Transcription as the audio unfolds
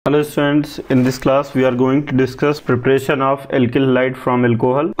Hello students, in this class we are going to discuss preparation of alkyl halide from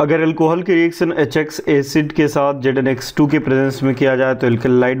alcohol। अगर alcohol की reaction HX acid के साथ ZnX2 के presence में किया जाए तो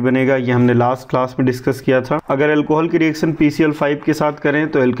alkyl halide बनेगा। ये हमने लास्ट क्लास में डिस्कस किया था। अगर अल्कोहल की रिएक्शन PCl5 के साथ करें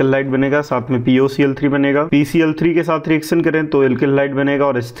तो alkyl halide बनेगा, साथ में POCl3 बनेगा। PCl3 के साथ रिएक्शन करें तो alkyl halide बनेगा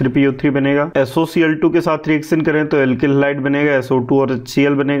और H3PO3 बनेगा। SOCl2 के साथ रिएक्शन करें तो alkyl halide बनेगा, SO2 और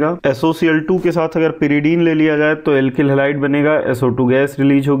HCl बनेगा। SOCl2 के साथ अगर pyridine ले लिया जाए तो alkyl halide बनेगा, SO2 गैस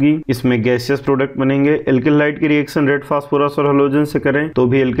रिलीज होगी, इसमें गैसियस प्रोडक्ट बनेंगे। एल्किल हाइड की रिएक्शन रेड फास्फोरस और हैलोजन से करें तो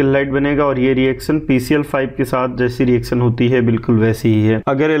भी एल्किल हाइड बनेगा और ये रिएक्शन PCl5 के साथ जैसी रिएक्शन होती है बिल्कुल वैसी ही है।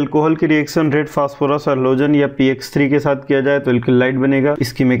 अगर एल्कोहल की रिएक्शन रेड फास्फोरस और हैलोजन या PX3 के साथ किया जाए तो एल्किल हाइड बनेगा।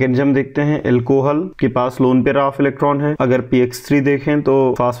 इसकी मैकेनिज्म देखते हैं। एल्कोहल के पास लोन पेयर ऑफ इलेक्ट्रॉन है। अगर PX3 देखें तो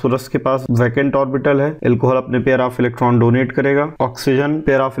फास्फोरस के पास वैकेंट ऑर्बिटल है। एल्कोहल अपने पेयर ऑफ इलेक्ट्रॉन डोनेट करेगा। Oxygen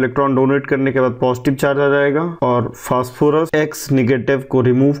pair of electron donate करने के बाद पॉजिटिव चार्ज आ जाएगा और फास्फोरस X नेगेटिव को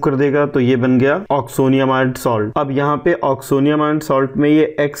रिमूव कर देगा तो ये बन गया ऑक्सोनियम आयन सॉल्ट। अब यहाँ पे ऑक्सोनियम आयन सॉल्ट में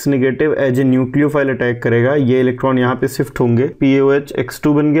ये X negative as a nucleophile attack करेगा। ये इलेक्ट्रॉन यहाँ पे शिफ्ट होंगे, POH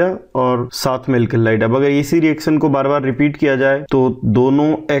X2 बन गया और साथ में एल्किल हाइड। अब अगर इसी रिएक्शन को बार बार रिपीट किया जाए तो दोनों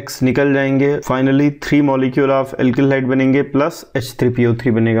X निकल जाएंगे। Finally 3 molecule of alkyl hide बनेंगे प्लस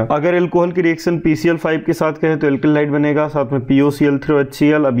H3PO3 बनेगा। अगर एल्कोहल की रिएक्शन PCl5 के साथ कहें तो एल्किल हाइड बनेगा, साथ में POCl3 और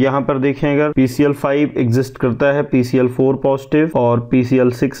HCl। अब यहाँ पर देखें अगर PCl5 एग्जिस्ट करता है PCl4 पॉजिटिव और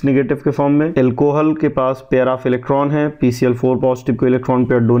PCl6 नेगेटिव के फॉर्म में। एल्कोहल के पास पेयर ऑफ इलेक्ट्रॉन है, PCl4 पॉजिटिव को इलेक्ट्रॉन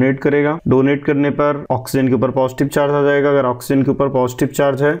पेयर डोनेट करेगा। डोनेट करने पर ऑक्सीजन के ऊपर पॉजिटिव चार्ज आ जाएगा। अगर ऑक्सीजन के ऊपर पॉजिटिव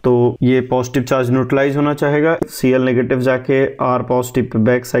चार्ज है तो ये पॉजिटिव चार्ज न्यूट्रलाइज होना चाहेगा। Cl नेगेटिव जाके R positive pay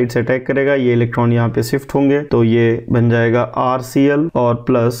back side से अटैक करेगा। ये इलेक्ट्रॉन यहाँ पे शिफ्ट होंगे तो ये बन जाएगा RCl और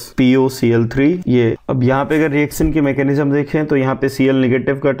प्लस POCl3। ये अब यहाँ पे अगर रिएक्शन की मैकेनिज्म देखें तो यहाँ पे Cl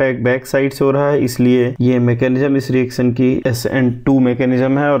नेगेटिव का अटैक बैक साइड से हो रहा है, इसलिए ये मैकेनिज्म इस रिएक्शन की SN2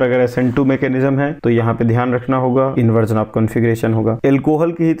 मैकेनिज्म है। और अगर SN2 मैकेनिज्म है तो यहाँ पे ध्यान रखना होगा इन्वर्जन ऑफ कॉन्फ़िगरेशन होगा।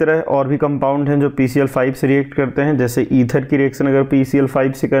 एल्कोहल की ही तरह और भी कंपाउंड हैं जो PCl5 से रिएक्ट करते हैं। जैसे ईथर की रिएक्शन अगर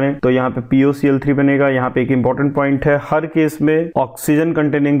PCl5 से करें तो यहाँ पे POCl3 बनेगा। यहाँ पे एक इंपॉर्टेंट पॉइंट है, हर केस में ऑक्सीजन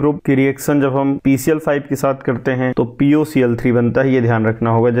कंटेनिंग ग्रुप की रिएक्शन जब हम PCl5 के साथ करते हैं तो POCl3 बनता है, ये ध्यान रखना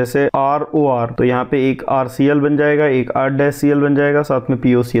होगा। जैसे ROR तो यहाँ पे एक RCl बन जाएगा, एक R-Cl बन जाएगा, साथ में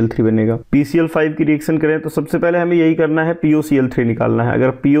POCl3 बनेगा। PCl5 की रिएक्शन करें तो सबसे पहले हमें यही करना है, POCl3 निकालना है।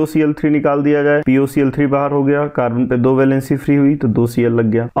 अगर POCl3 निकाल दिया जाए, POCl3 बाहर हो गया, कार्बन पे 2 वैलेंसी फ्री हुई तो 2 Cl लग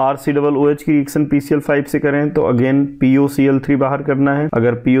गया। RCOOH की रिएक्शन PCl5 से करें तो अगेन POCl3 बाहर करना है।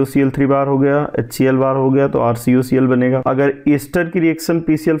 अगर POCl3 बाहर हो गया, HCl बाहर हो गया तो RCOCl बनेगा। अगर ईस्टर की रिएक्शन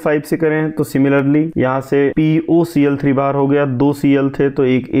PCl5 से करें तो सिमिलरली यहाँ से POCl3 बाहर हो गया, 2 Cl थे तो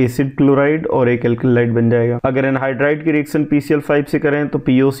एक एसिड क्लोराइड और एक एल्किल हाइड बन जाएगा। अगर एनहाइड्राइड की रिएक्शन PCl5 से करें तो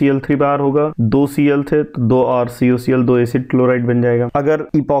POCl3 बाहर होगा, 2 Cl थे तो 2 RCOCl 2 एसिड क्लोराइड बन जाएगा। अगर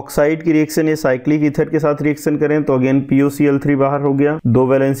इपॉक्साइड की रिएक्शन या साइक्लिक ईथर के साथ रिएक्शन करें तो अगेन POCl3 बाहर हो गया, 2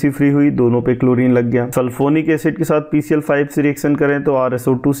 वैलेंसी फ्री हुई, दोनों पे क्लोरीन लग गया। सल्फोनिक एसिड के साथ PCl5 से रिएक्शन करें तो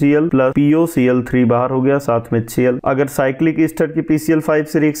RSO2Cl प्लस POCl3 बाहर हो गया, साथ में HCl। अगर साइक्लिक ईस्टर की PCl5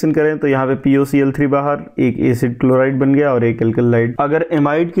 से रिएक्शन करें तो यहाँ पे POCl3 बाहर, एक एसिड क्लोराइड बन गया और एक एल्किल हाइड। अगर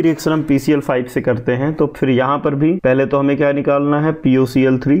एमाइड की रिएक्शन हम PCl5 से करते हैं तो फिर यहाँ पर भी पहले तो हमें क्या निकालना है,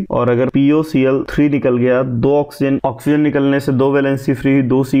 POCl3। और अगर POCl3 निकल गया, 2 ऑक्सीजन निकलने से 2 वैलेंसी फ्री,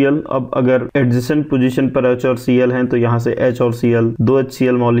 2 Cl। अब अगर एडजेसेंट पोजीशन पर H और Cl हैं तो यहाँ से H और Cl 2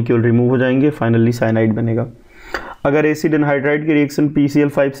 HCl मॉलिक्यूल रिमूव हो जाएंगे, फाइनली साइनाइड बनेगा। अगर एसिड एनहाइड्राइड की रिएक्शन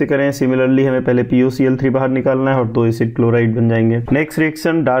PCl5 से करें, सिमिलरली हमें पहले POCl3 बाहर निकालना है और 2 एसिड क्लोराइड बन जाएंगे। Next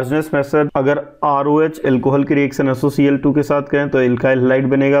reaction डार्जनेस method. अगर ROH एल्कोहल की रिएक्शन SOCl2 के साथ करें तो एल्काइल हाइड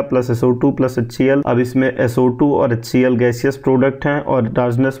बनेगा प्लस SO2 प्लस HCl। अब इसमें SO2 और HCl गैसियस प्रोडक्ट हैं और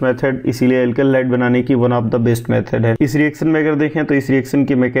डार्जनेस मेथड इसीलिए एल्काइल हाइड बनाने की one of the best method है। इस रिएक्शन में अगर देखें तो इस रिएक्शन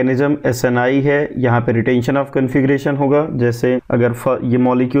की मैकेनिज्म SNI है। यहाँ पे रिटेंशन ऑफ कॉन्फ़िगरेशन होगा। जैसे अगर ये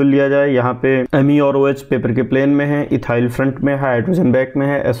मॉलिक्यूल लिया जाए, यहाँ पे Me और OH पेपर के प्लेन में है, इथाइल फ्रंट में है, हाइड्रोजन बैक में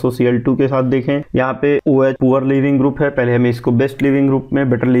है। SOCl2 के साथ देखें, यहाँ पे OH पुअर लिविंग ग्रुप है, पहले हमें इसको बेस्ट लिविंग ग्रुप में,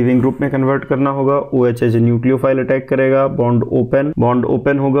 बेटर लिविंग ग्रुप में कन्वर्ट करना होगा। OH as a nucleophile attack करेगा, बॉन्ड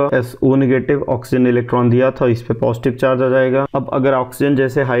ओपन होगा, SO नेगेटिव ऑक्सीजन इलेक्ट्रॉन दिया था, इस पे पॉजिटिव चार्ज आ जाएगा। अब अगर ऑक्सीजन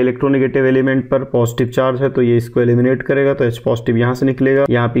जैसे हाई इलेक्ट्रोनेगेटिव एलिमेंट पर पॉजिटिव चार्ज है तो ये इसको एलिमिनेट करेगा तो H पॉजिटिव यहाँ से निकलेगा,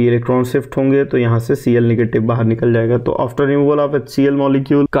 यहाँ पे इलेक्ट्रॉन शिफ्ट होंगे तो यहाँ से Cl नेगेटिव बाहर निकल जाएगा। तो after removal of HCl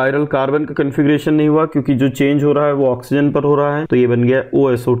molecule chiral carbon का कॉन्फ़िगरेशन नहीं हुआ क्योंकि जो चेंज हो रहा रहा है वो ऑक्सीजन पर हो रहा है, तो ये बन गया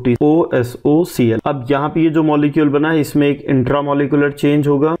OSOCl। अब यहाँ पे ये जो मॉलिक्यूल बना है इसमें एक इंट्रामोलिकुलर चेंज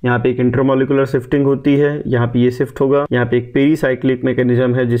होगा, यहाँ पे एक इंट्रामोलिकुलर शिफ्टिंग होती है, यहाँ पे ये शिफ्ट होगा। यहाँ पे एक पेरीसाइक्लिक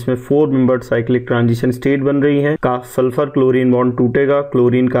मैकेनिज्म है जिसमें 4 मेंबर्ड साइक्लिक ट्रांजिशन स्टेट बन रही है। सल्फर क्लोरीन बॉन्ड टूटेगा,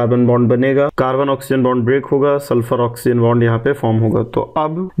 क्लोरीन कार्बन बॉन्ड बनेगा, कार्बन ऑक्सीजन बॉन्ड ब्रेक होगा, सल्फर ऑक्सीजन बॉन्ड यहाँ पे फॉर्म होगा। तो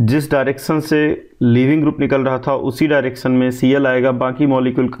अब जिस डायरेक्शन से लीविंग ग्रुप निकल रहा था उसी डायरेक्शन में Cl आएगा, बाकी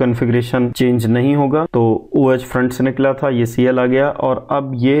मॉलिक्यूल का कन्फिग्रेशन चेंज नहीं होगा। तो OH फ्रंट से निकला था, ये Cl आ गया, और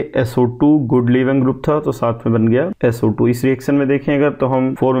अब ये SO2 गुड लीविंग ग्रुप था तो साथ में बन गया SO2। इस रिएक्शन में देखें अगर तो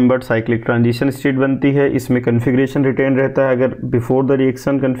हम 4 मेंबर्ड साइक्लिक ट्रांजिशन स्टेट बनती है, इसमें कन्फिग्रेशन रिटेन रहता है। अगर before the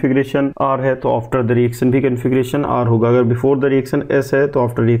reaction configuration R है तो आफ्टर द रिएक्शन भी कन्फिग्रेशन R होगा, अगर बिफोर द रिएक्शन S है तो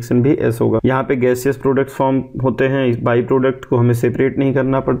आफ्टर रिएक्शन भी S होगा। यहाँ पे गैसियस प्रोडक्ट फॉर्म होते हैं, इस बाई प्रोडक्ट को हमें सेपरेट नहीं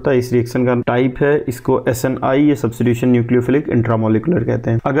करना पड़ता। इस रिएक्शन का टाइप है, इसको SNI या सब्स्टिट्यूशन न्यूक्लियोफिलिक इंट्रामोलिकुलर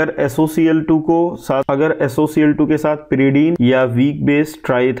कहते हैं। अगर SOCl2 के साथ pyridine या वीक बेस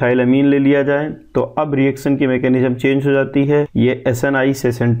ट्राइथाइलअमीन ले लिया जाए तो अब रिएक्शन की मैकेनिज्म चेंज हो जाती है, ये SNI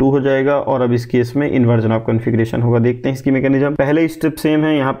से SN2 हो जाएगा और अब इस केस में इन्वर्जन ऑफ कन्फिग्रेशन होगा। देखते हैं इसकी मैकेनिज्म। पहले स्टेप सेम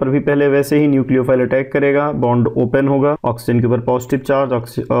है, यहाँ पर भी पहले वैसे ही न्यूक्लियोफाइल अटैक करेगा, बॉन्ड ओपन होगा, ऑक्सीजन के ऊपर पॉजिटिव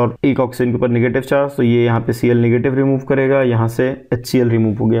चार्ज और एक ऑक्सीजन के ऊपर नेगेटिव चार्ज, तो ये यहाँ पे Cl नेगेटिव रिमूव करेगा, यहाँ से HCl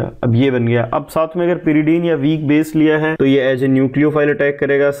रिमूव हो गया। अब ये बन गया। अब साथ में अगर pyridine या वीक बेस लिया है तो ये एज ए न्यूक्लियोफाइल अटैक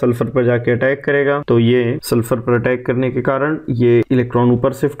करेगा, सल्फर पर जाके अटैक करेगा, तो ये सल्फर पर अटैक करने के कारण ये इलेक्ट्रॉन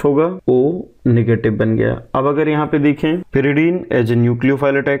ऊपर शिफ्ट होगा, O नेगेटिव बन गया। अब अगर यहाँ पे देखें pyridine as a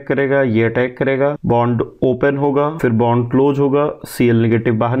nucleophile attack करेगा, ये अटैक करेगा, बॉन्ड ओपन होगा, फिर बॉन्ड क्लोज होगा, Cl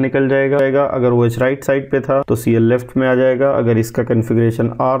नेगेटिव बाहर निकल जाएगा। अगर OH राइट साइड पे था तो Cl लेफ्ट में आ जाएगा। अगर इसका कन्फिग्रेशन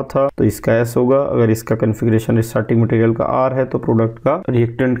R था तो इसका S होगा। अगर इसका कन्फिग्रेशन स्टार्टिंग मटेरियल का R है तो प्रोडक्ट का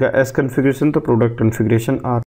रिएक्टेंट का S कन्फिग्रेशन, तो प्रोडक्ट कन्फिग्रेशन R।